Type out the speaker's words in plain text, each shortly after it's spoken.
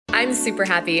I'm super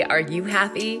happy. Are you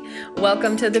happy?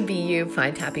 Welcome to the Be You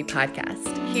Find Happy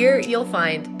podcast. Here you'll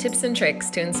find tips and tricks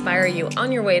to inspire you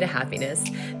on your way to happiness,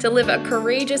 to live a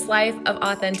courageous life of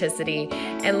authenticity,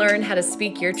 and learn how to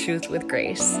speak your truth with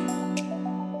grace.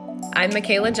 I'm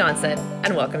Michaela Johnson,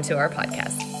 and welcome to our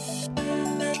podcast.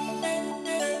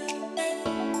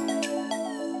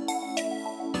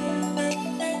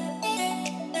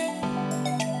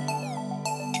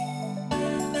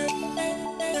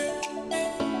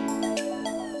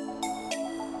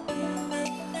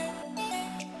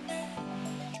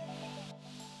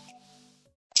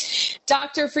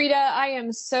 Dr. Frida, I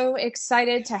am so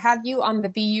excited to have you on the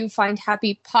Be You Find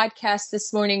Happy podcast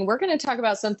this morning. We're going to talk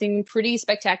about something pretty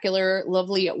spectacular,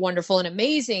 lovely, wonderful, and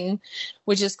amazing,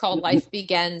 which is called Life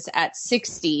Begins at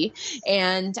 60.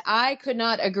 And I could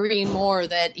not agree more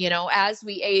that, as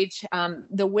we age,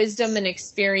 the wisdom and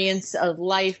experience of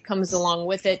life comes along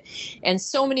with it. And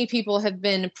so many people have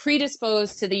been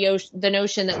predisposed to the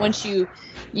notion that once you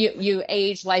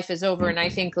age, life is over. And I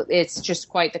think it's just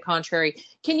quite the contrary.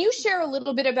 Can you share a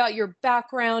little bit about your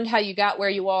background, how you got where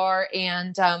you are,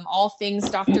 and all things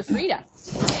Dr. Frida?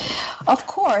 Of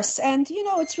course. And,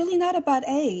 it's really not about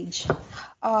age.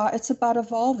 It's about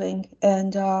evolving.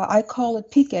 And I call it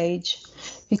peak age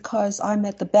because I'm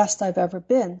at the best I've ever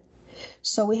been.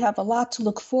 So we have a lot to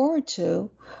look forward to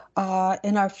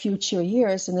in our future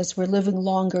years. And as we're living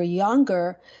longer,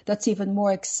 younger, that's even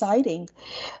more exciting.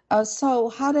 So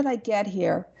how did I get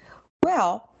here?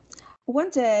 Well,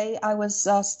 one day I was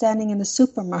standing in the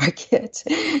supermarket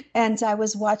and I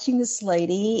was watching this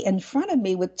lady in front of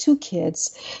me with two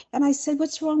kids. And I said,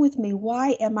 what's wrong with me?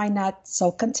 Why am I not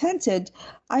so contented?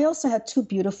 I also had two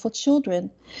beautiful children.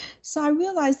 So I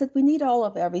realized that we need all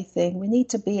of everything. We need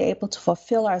to be able to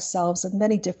fulfill ourselves in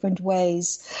many different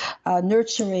ways,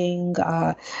 nurturing,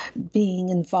 being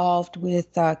involved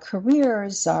with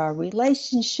careers,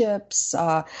 relationships,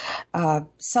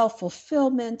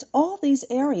 self-fulfillment. All these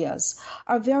areas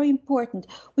are very important,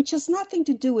 which has nothing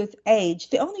to do with age.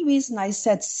 The only reason I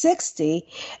said 60,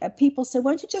 people say,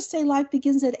 why don't you just say life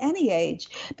begins at any age?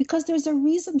 Because there's a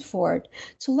reason for it,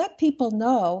 to let people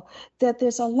know that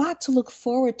there's a lot to look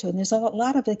forward to, and there's a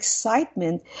lot of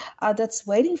excitement that's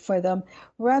waiting for them,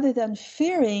 rather than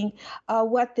fearing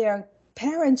what their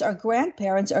parents or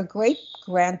grandparents or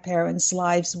great-grandparents'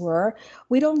 lives were.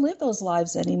 We don't live those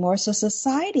lives anymore, so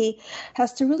society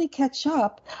has to really catch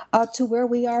up to where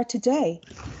we are today.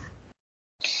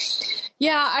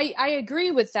 Yeah, I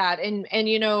agree with that. And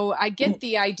I get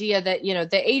the idea that,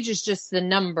 the age is just the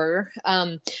number.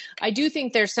 I do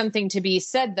think there's something to be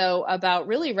said, though, about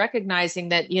really recognizing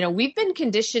that, we've been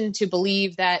conditioned to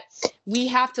believe that we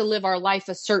have to live our life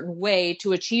a certain way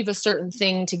to achieve a certain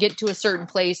thing, to get to a certain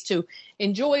place, to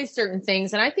enjoy certain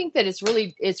things. And I think that it's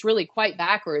really quite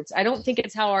backwards. I don't think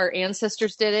it's how our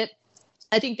ancestors did it.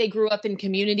 I think they grew up in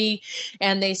community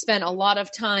and they spent a lot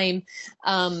of time,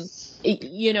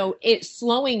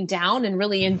 slowing down and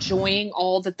really enjoying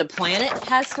all that the planet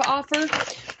has to offer.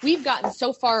 We've gotten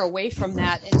so far away from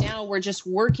that. And now we're just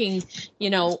working,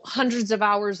 hundreds of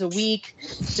hours a week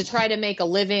to try to make a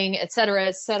living, et cetera,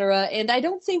 et cetera. And I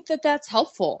don't think that that's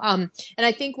helpful. And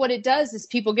I think what it does is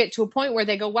people get to a point where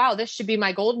they go, wow, this should be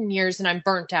my golden years and I'm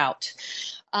burnt out.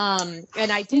 And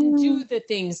I didn't do the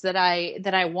things that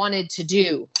I wanted to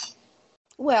do.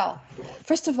 Well,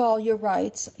 first of all, you're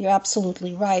right. You're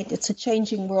absolutely right. It's a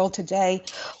changing world today.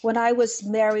 When I was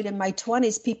married in my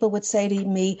 20s, people would say to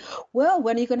me, well,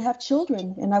 when are you going to have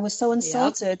children? And I was so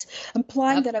insulted,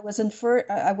 implying that I wasn't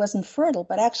fertile,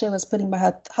 but actually I was putting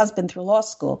my husband through law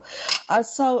school.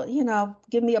 So,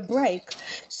 give me a break.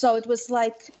 So it was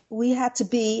like we had to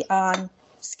be on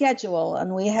schedule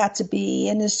and we had to be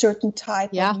in a certain type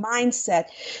of mindset.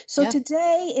 So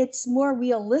today it's more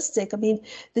realistic. I mean,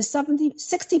 the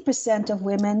 60% of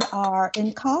women are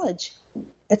in college.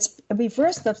 It's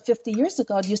reversed of 50 years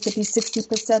ago. It used to be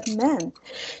 60% men.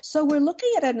 So we're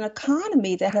looking at an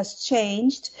economy that has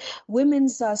changed.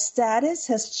 Women's status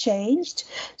has changed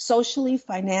socially,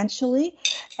 financially.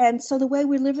 And so the way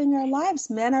we're living our lives,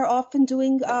 men are often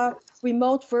doing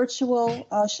remote virtual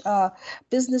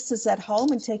businesses at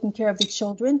home and taking care of the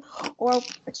children, or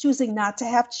choosing not to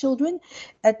have children.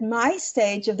 At my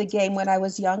stage of the game when I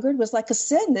was younger, it was like a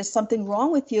sin. There's something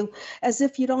wrong with you, as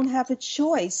if you don't have a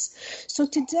choice. So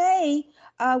today,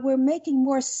 we're making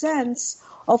more sense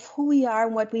of who we are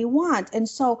and what we want. And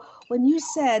so when you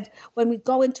said when we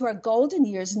go into our golden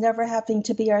years, never having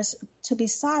to be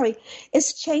sorry,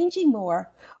 it's changing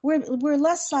more. We're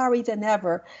less sorry than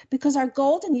ever because our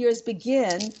golden years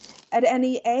begin at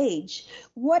any age.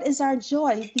 What is our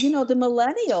joy? The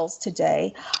millennials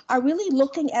today are really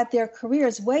looking at their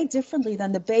careers way differently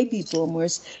than the baby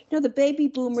boomers. The baby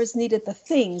boomers needed the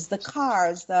things, the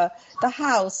cars, the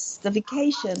house, the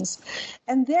vacations,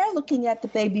 and they're looking at the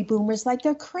baby boomers like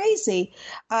they're crazy.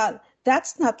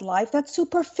 That's not life. That's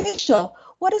superficial.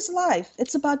 What is life?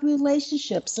 It's about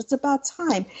relationships. It's about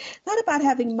time, not about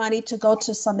having money to go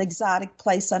to some exotic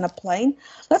place on a plane.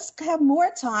 Let's have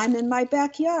more time in my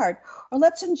backyard, or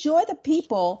let's enjoy the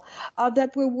people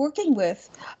that we're working with.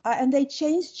 And they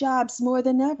change jobs more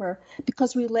than ever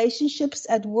because relationships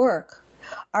at work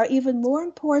are even more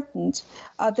important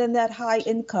than that high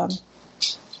income.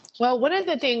 Well, one of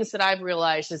the things that I've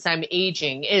realized as I'm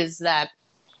aging is that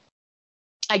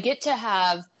I get to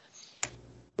have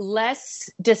less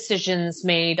decisions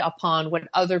made upon what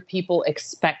other people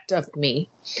expect of me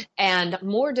and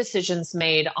more decisions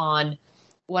made on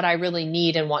what I really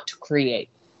need and want to create.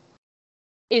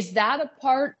 Is that a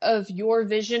part of your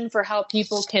vision for how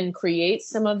people can create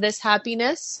some of this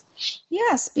happiness?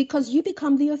 Yes, because you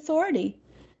become the authority.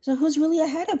 So who's really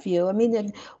ahead of you? I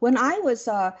mean, when I was,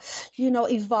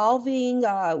 evolving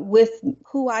with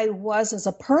who I was as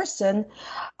a person,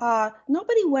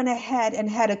 nobody went ahead and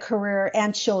had a career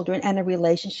and children and a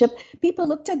relationship. People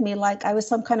looked at me like I was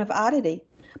some kind of oddity.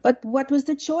 But what was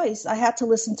the choice? I had to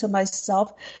listen to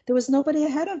myself. There was nobody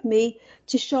ahead of me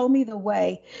to show me the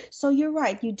way. So you're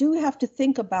right. You do have to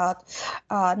think about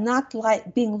not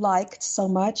like being liked so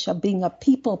much, or being a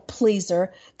people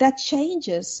pleaser. That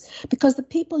changes because the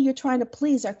people you're trying to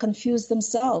please are confused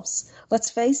themselves. Let's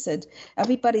face it.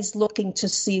 Everybody's looking to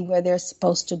see where they're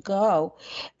supposed to go.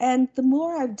 And the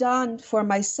more I've done for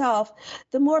myself,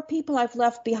 the more people I've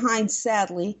left behind,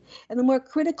 sadly, and the more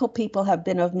critical people have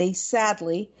been of me,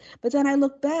 sadly. But then I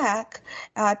look back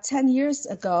 10 years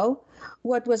ago,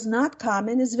 what was not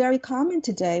common is very common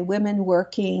today. Women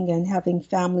working and having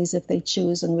families if they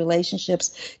choose, and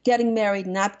relationships, getting married,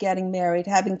 not getting married,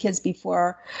 having kids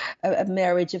before a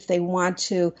marriage if they want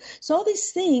to. So all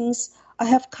these things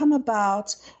have come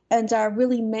about and are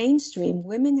really mainstream.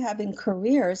 Women having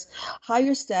careers,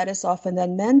 higher status often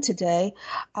than men today,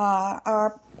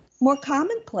 are more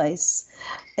commonplace.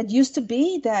 It used to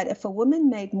be that if a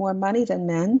woman made more money than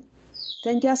men,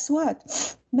 then guess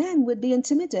what? Men would be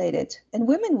intimidated and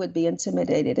women would be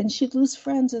intimidated, and she'd lose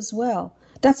friends as well.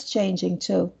 That's changing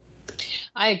too.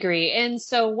 I agree. And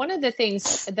so one of the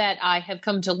things that I have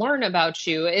come to learn about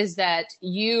you is that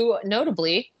you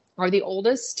notably are the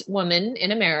oldest woman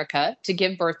in America to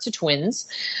give birth to twins.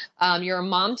 You're a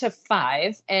mom to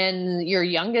 5, and your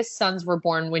youngest sons were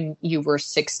born when you were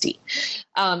 60.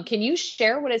 Can you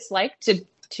share what it's like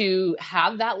to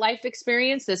have that life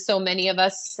experience that so many of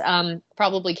us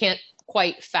probably can't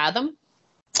quite fathom?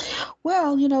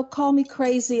 Well, call me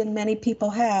crazy, and many people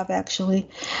have actually.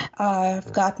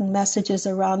 I've gotten messages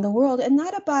around the world, and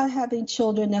not about having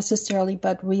children necessarily,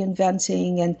 but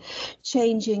reinventing and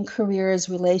changing careers,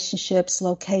 relationships,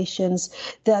 locations,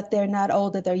 that they're not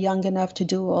old, that they're young enough to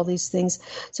do all these things.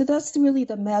 So that's really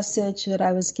the message that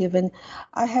I was given.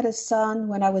 I had a son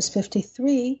when I was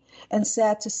 53, and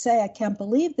sad to say, I can't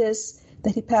believe this,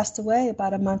 that he passed away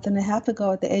about a month and a half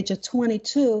ago at the age of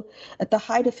 22, at the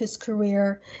height of his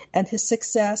career and his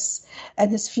success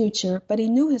and his future. But he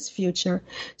knew his future.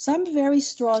 So I'm a very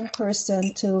strong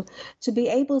person to be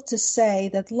able to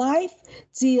say that life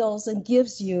deals and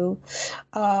gives you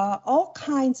all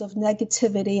kinds of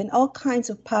negativity and all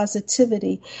kinds of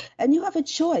positivity. And you have a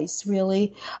choice,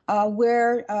 really,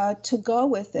 where to go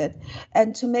with it.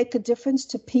 And to make a difference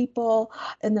to people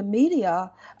in the media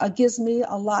gives me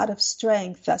a lot of strength.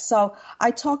 So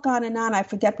I talk on and on. I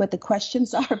forget what the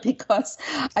questions are because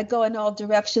I go in all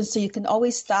directions. So you can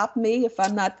always stop me if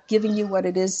I'm not giving you what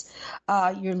it is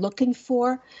you're looking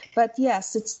for. But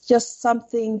yes, it's just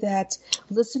something that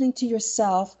listening to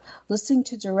yourself, listening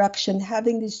to direction,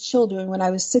 having these children when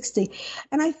I was 60.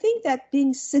 And I think that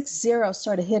being 60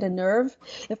 sort of hit a nerve.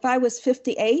 If I was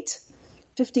 58,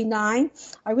 59.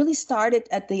 I really started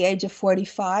at the age of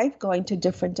 45, going to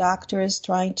different doctors,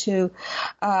 trying to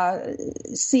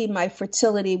see my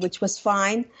fertility, which was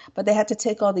fine, but they had to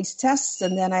take all these tests,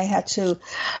 and then I had to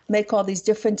make all these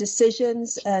different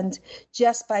decisions. And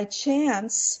just by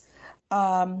chance,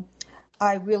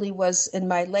 I really was in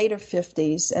my later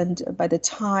 50s, and by the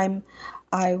time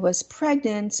I was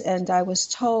pregnant and I was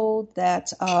told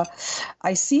that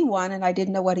I see one, and I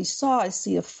didn't know what he saw. I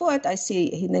see a foot.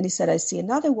 And then he said, I see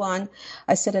another one.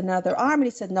 I said, another arm. And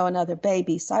he said, no, another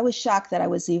baby. So I was shocked that I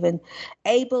was even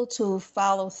able to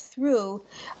follow through.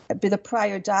 The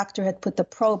prior doctor had put the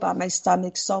probe on my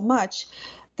stomach so much.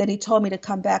 Then he told me to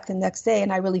come back the next day,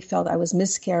 and I really felt I was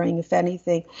miscarrying, if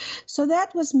anything. So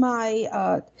that was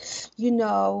my,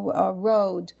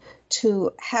 road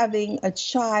to having a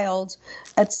child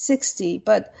at 60.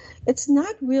 But it's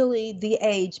not really the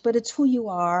age, but it's who you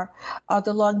are,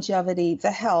 the longevity,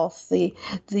 the health,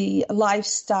 the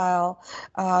lifestyle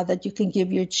that you can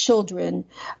give your children,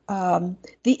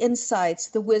 the insights,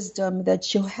 the wisdom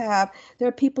that you have. There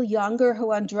are people younger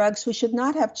who are on drugs who should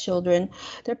not have children.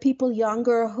 There are people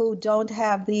younger who don't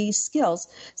have the skills.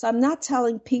 So I'm not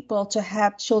telling people to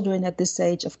have children at this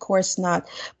age, of course not.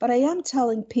 But I am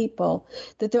telling people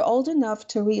that they're old enough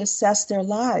to reassess their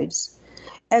lives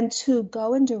and to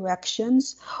go in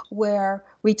directions where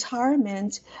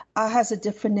retirement has a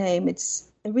different name. It's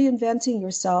reinventing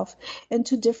yourself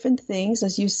into different things,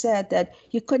 as you said, that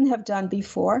you couldn't have done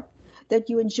before, that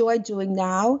you enjoy doing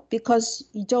now because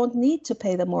you don't need to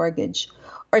pay the mortgage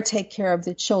or take care of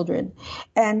the children.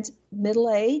 And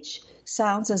middle age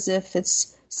sounds as if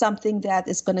it's something that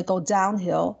is going to go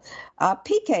downhill.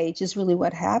 Peak age is really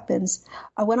what happens.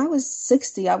 When I was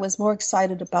 60, I was more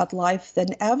excited about life than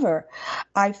ever.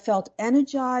 I felt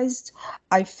energized.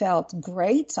 I felt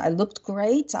great. I looked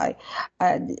great.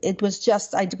 It was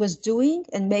just, I was doing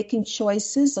and making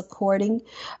choices according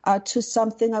to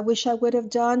something I wish I would have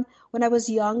done when I was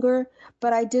younger,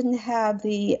 but I didn't have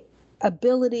the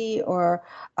ability or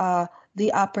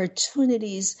the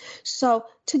opportunities. So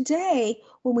today,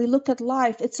 when we look at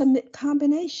life, it's a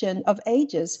combination of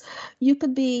ages. You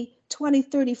could be 20,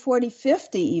 30, 40,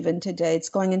 50 even today. It's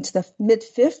going into the mid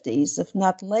 50s, if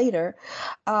not later,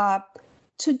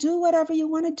 to do whatever you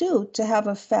want to do, to have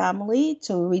a family,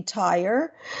 to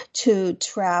retire, to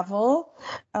travel.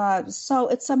 So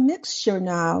it's a mixture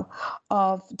now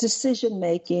of decision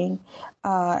making.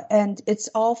 And it's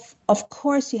all, of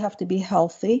course, you have to be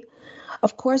healthy.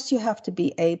 Of course, you have to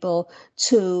be able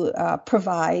to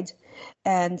provide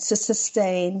and to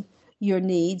sustain your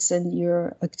needs and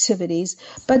your activities.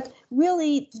 But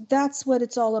really, that's what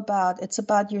it's all about. It's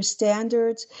about your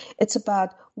standards. It's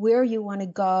about where you want to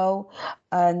go.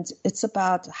 And it's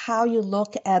about how you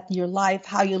look at your life,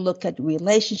 how you look at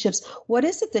relationships. What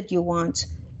is it that you want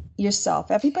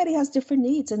yourself? Everybody has different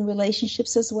needs in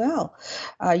relationships as well.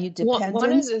 Are you dependent?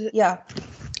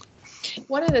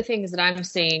 One of the things that I'm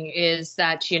seeing is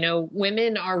that,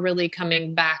 women are really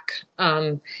coming back.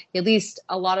 At least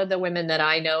a lot of the women that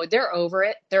I know, they're over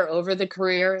it. They're over the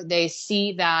career. They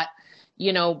see that,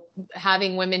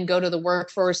 having women go to the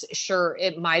workforce, sure,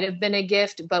 it might have been a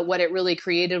gift, but what it really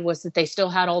created was that they still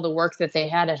had all the work that they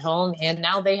had at home. And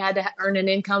now they had to earn an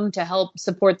income to help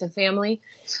support the family.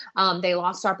 They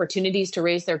lost opportunities to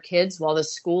raise their kids while the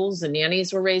schools and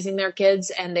nannies were raising their kids,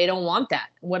 and they don't want that.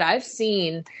 What I've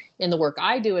seen in the work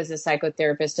I do as a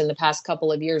psychotherapist in the past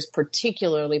couple of years,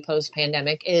 particularly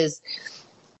post-pandemic, is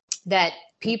that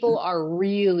people are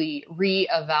really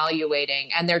reevaluating,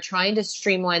 and they're trying to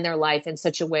streamline their life in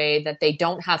such a way that they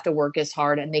don't have to work as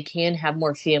hard and they can have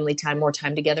more family time, more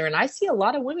time together. And I see a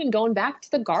lot of women going back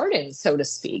to the garden, so to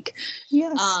speak.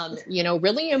 Yes.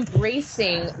 Really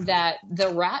embracing that the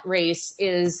rat race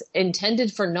is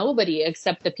intended for nobody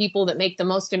except the people that make the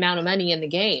most amount of money in the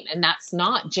game. And that's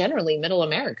not generally middle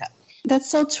America.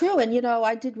 That's so true. And,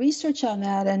 I did research on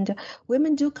that, and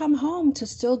women do come home to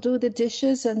still do the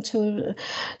dishes and to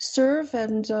serve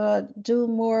and do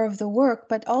more of the work.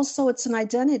 But also it's an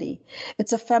identity.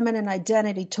 It's a feminine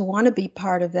identity to want to be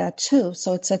part of that, too.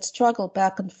 So it's that struggle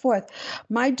back and forth.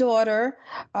 My daughter,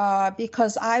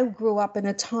 because I grew up in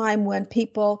a time when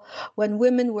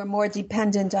women were more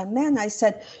dependent on men, I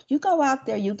said, you go out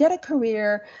there, you get a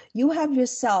career, you have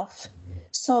yourself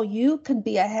so you can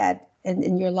be ahead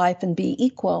in your life and be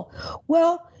equal.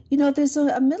 Well, there's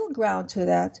a middle ground to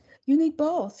that. You need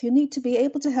both. You need to be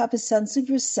able to have a sense of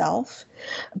yourself,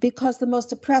 because the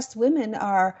most oppressed women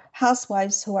are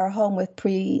housewives who are home with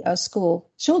preschool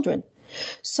children.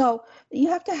 So you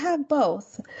have to have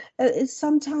both.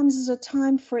 Sometimes there's a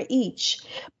time for each.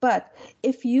 But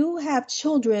if you have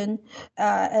children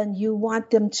and you want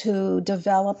them to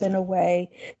develop in a way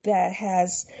that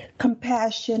has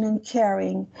compassion and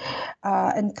caring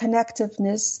and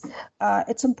connectiveness,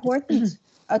 it's important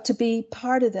to be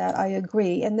part of that. I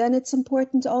agree. And then it's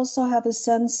important to also have a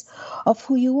sense of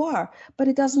who you are. But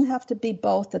it doesn't have to be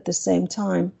both at the same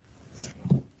time.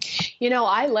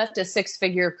 I left a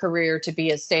 6-figure career to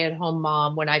be a stay-at-home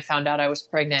mom when I found out I was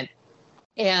pregnant.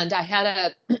 And I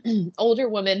had a older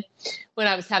woman when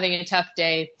I was having a tough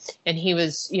day, and he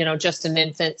was, just an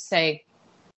infant, say,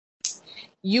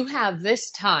 you have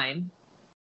this time,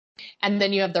 and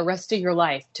then you have the rest of your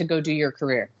life to go do your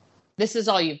career. This is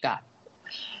all you've got.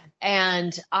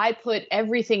 And I put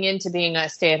everything into being a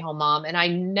stay-at-home mom, and I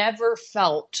never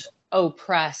felt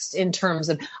oppressed in terms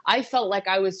of, I felt like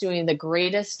I was doing the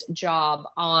greatest job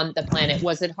on the planet.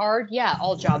 Was it hard? Yeah,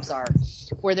 all jobs are.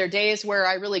 Were there days where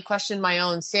I really questioned my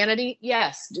own sanity?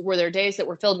 Yes. Were there days that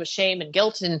were filled with shame and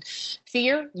guilt and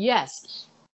fear? Yes.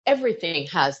 Everything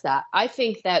has that. I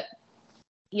think that,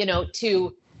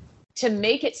 to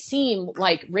make it seem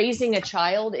like raising a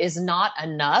child is not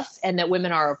enough and that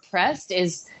women are oppressed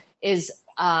is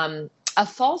a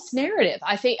false narrative.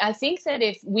 I think that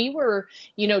if we were,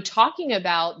 talking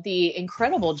about the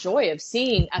incredible joy of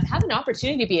having an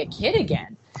opportunity to be a kid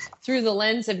again through the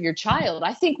lens of your child,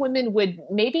 I think women would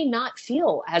maybe not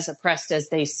feel as oppressed as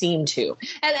they seem to.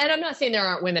 And I'm not saying there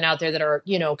aren't women out there that are,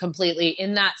 completely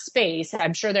in that space.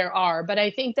 I'm sure there are, but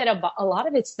I think that a lot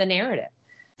of it's the narrative.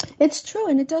 It's true,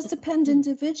 and it does depend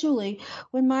individually.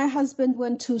 When my husband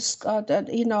went to,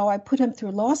 I put him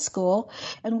through law school,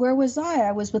 and where was I?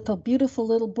 I was with a beautiful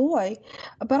little boy,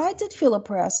 but I did feel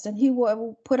oppressed. And he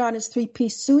put on his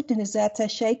three-piece suit and his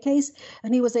attaché case,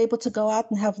 and he was able to go out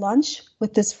and have lunch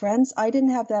with his friends. I didn't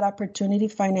have that opportunity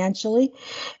financially,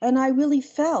 and I really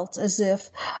felt as if,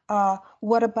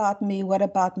 what about me? What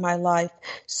about my life?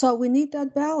 So we need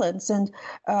that balance, and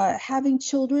having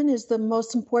children is the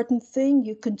most important thing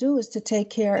you can do, is to take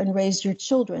care and raise your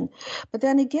children. But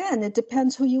then again, it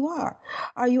depends who you are.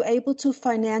 Are you able to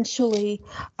financially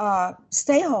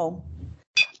stay home?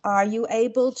 Are you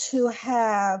able to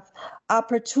have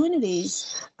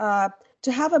opportunities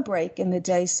to have a break in the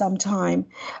day sometime?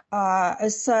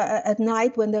 At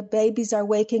night when the babies are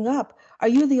waking up, are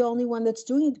you the only one that's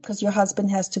doing it because your husband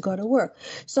has to go to work?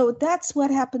 So that's what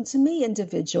happened to me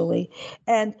individually.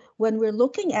 And when we're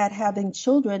looking at having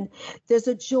children, there's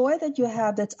a joy that you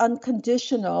have that's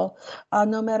unconditional,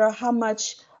 no matter how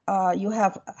much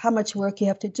how much work you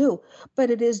have to do. But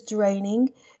it is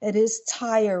draining, it is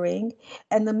tiring.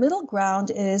 And the middle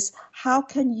ground is, how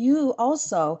can you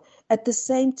also at the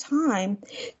same time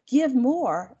give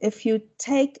more if you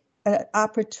take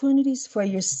opportunities for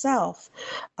yourself?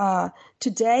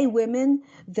 Today, women,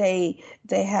 they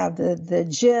have the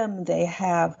gym, they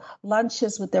have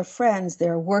lunches with their friends,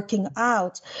 they're working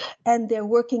out, and they're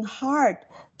working hard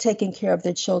taking care of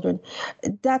their children.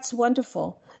 That's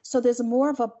wonderful. So there's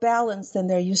more of a balance than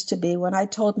there used to be. When I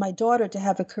told my daughter to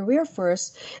have a career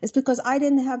first, it's because I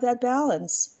didn't have that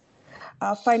balance.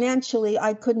 Financially,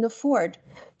 I couldn't afford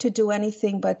to do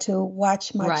anything but to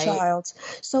watch my child.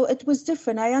 So it was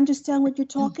different. I understand what you're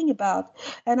talking about,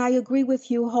 and I agree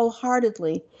with you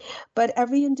wholeheartedly. But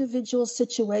every individual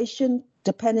situation,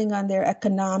 depending on their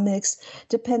economics,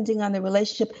 depending on the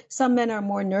relationship, some men are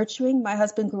more nurturing. My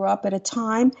husband grew up at a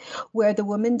time where the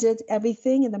woman did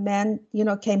everything and the man,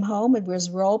 came home and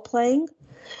was role playing.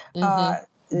 Mm-hmm.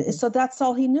 So that's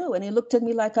all he knew. And he looked at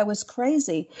me like I was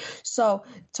crazy. So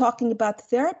talking about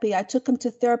therapy, I took him to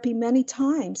therapy many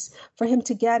times for him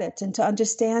to get it and to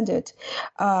understand it.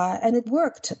 And it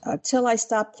worked till I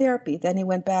stopped therapy. Then he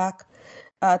went back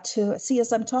to see,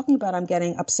 as I'm talking about, I'm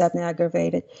getting upset and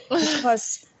aggravated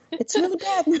because it's really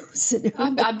bad news.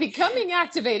 I'm becoming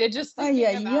activated just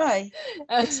thinking about it.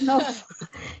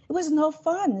 It was no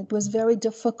fun. It was very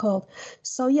difficult.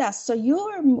 So yes, so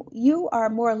you are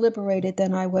more liberated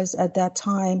than I was at that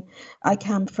time. I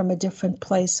come from a different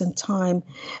place and time,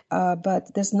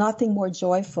 but there's nothing more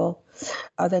joyful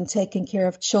than taking care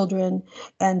of children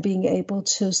and being able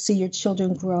to see your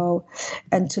children grow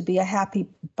and to be a happy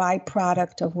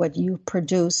byproduct of what you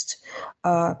produced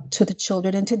to the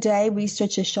children. And today,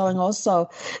 research is showing also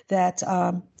that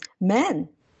men,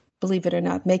 believe it or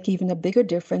not, make even a bigger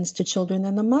difference to children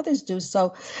than the mothers do.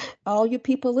 So all you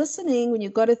people listening, when you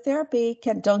go to therapy,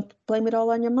 don't blame it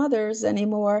all on your mothers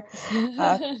anymore.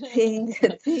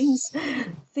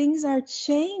 Things are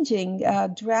changing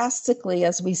drastically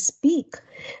as we speak.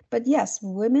 But yes,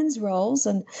 women's roles,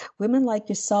 and women like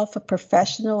yourself, a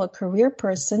professional, a career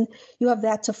person, you have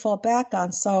that to fall back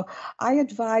on. So I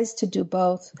advise to do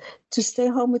both, to stay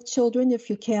home with children if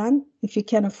you can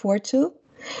afford to,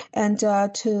 and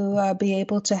to be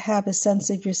able to have a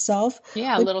sense of yourself.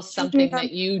 Yeah, a little something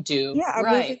that you do. Yeah, I'm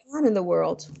moving on in the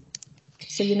world.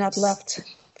 So you're not left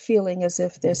feeling as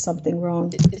if there's something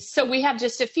wrong. So we have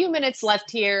just a few minutes left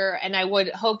here, and I would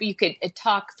hope you could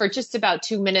talk for just about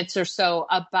 2 minutes or so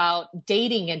about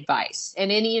dating advice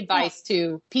and any advice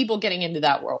to people getting into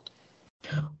that world.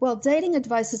 Well, dating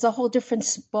advice is a whole different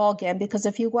ballgame, because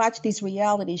if you watch these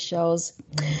reality shows,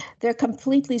 they're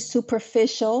completely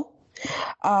superficial.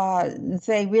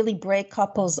 They really break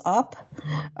couples up.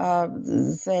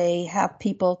 They have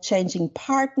people changing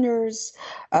partners,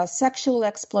 sexual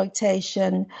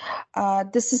exploitation.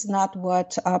 This is not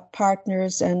what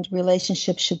partners and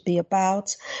relationships should be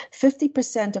about.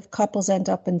 50% of couples end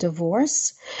up in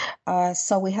divorce.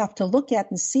 So we have to look at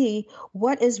and see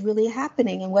what is really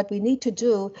happening, and what we need to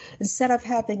do instead of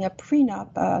having a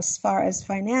prenup as far as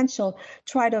financial,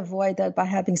 try to avoid that by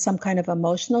having some kind of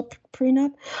emotional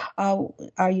prenup.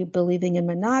 Are you believing in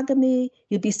monogamy?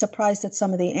 You'd be surprised at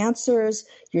some of the answers.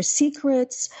 Your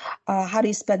secrets. How do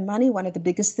you spend money? One of the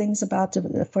biggest things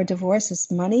for divorce is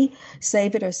money.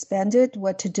 Save it or spend it.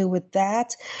 What to do with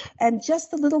that? And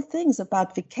just the little things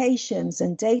about vacations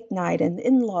and date night and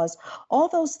in-laws. All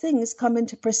those things come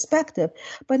into perspective.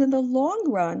 But in the long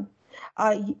run,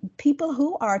 people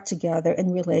who are together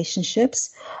in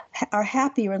relationships are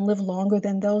happier and live longer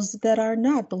than those that are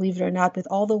not, believe it or not, with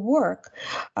all the work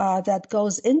that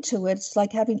goes into it. It's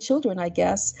like having children, I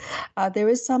guess. There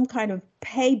is some kind of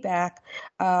payback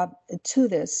to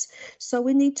this. So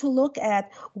we need to look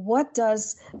at, what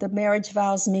does the marriage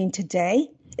vows mean today?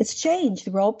 It's changed.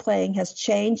 The role playing has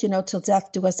changed, till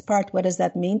death do us part. What does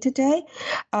that mean today?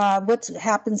 What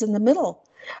happens in the middle?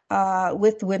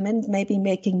 With women maybe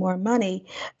making more money,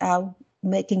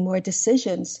 making more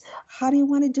decisions. How do you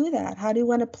want to do that? How do you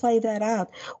want to play that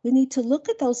out? We need to look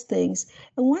at those things.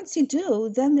 And once you do,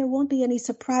 then there won't be any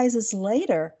surprises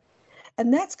later.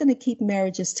 And that's going to keep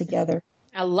marriages together.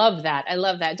 I love that. I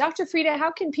love that. Dr. Frida,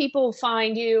 how can people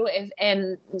find you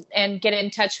and get in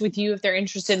touch with you if they're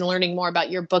interested in learning more about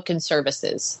your book and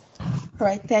services? All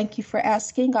right. Thank you for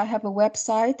asking. I have a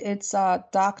website. It's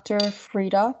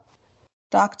drfrida.com.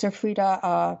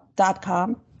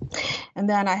 And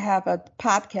then I have a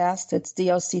podcast. It's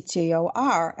DOCTOR,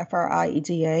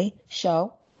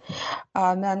 show.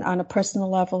 And then on a personal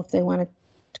level, if they want to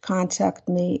contact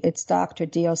me, it's Dr.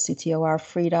 DOCTOR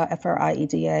Frida,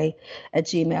 FRIEDA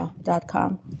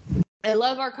 @gmail.com. I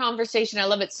love our conversation. I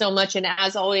love it so much. And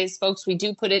as always, folks, we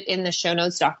do put it in the show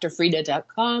notes,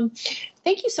 drfrida.com.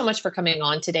 Thank you so much for coming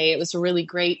on today. It was a really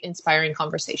great, inspiring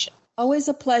conversation. Always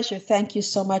a pleasure. Thank you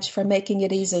so much for making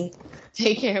it easy.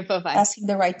 Take care. Bye-bye. Asking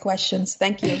the right questions.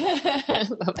 Thank you.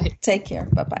 Bye-bye. Take care.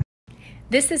 Bye-bye.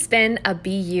 This has been a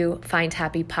Be You Find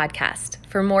Happy podcast.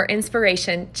 For more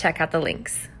inspiration, check out the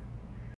links.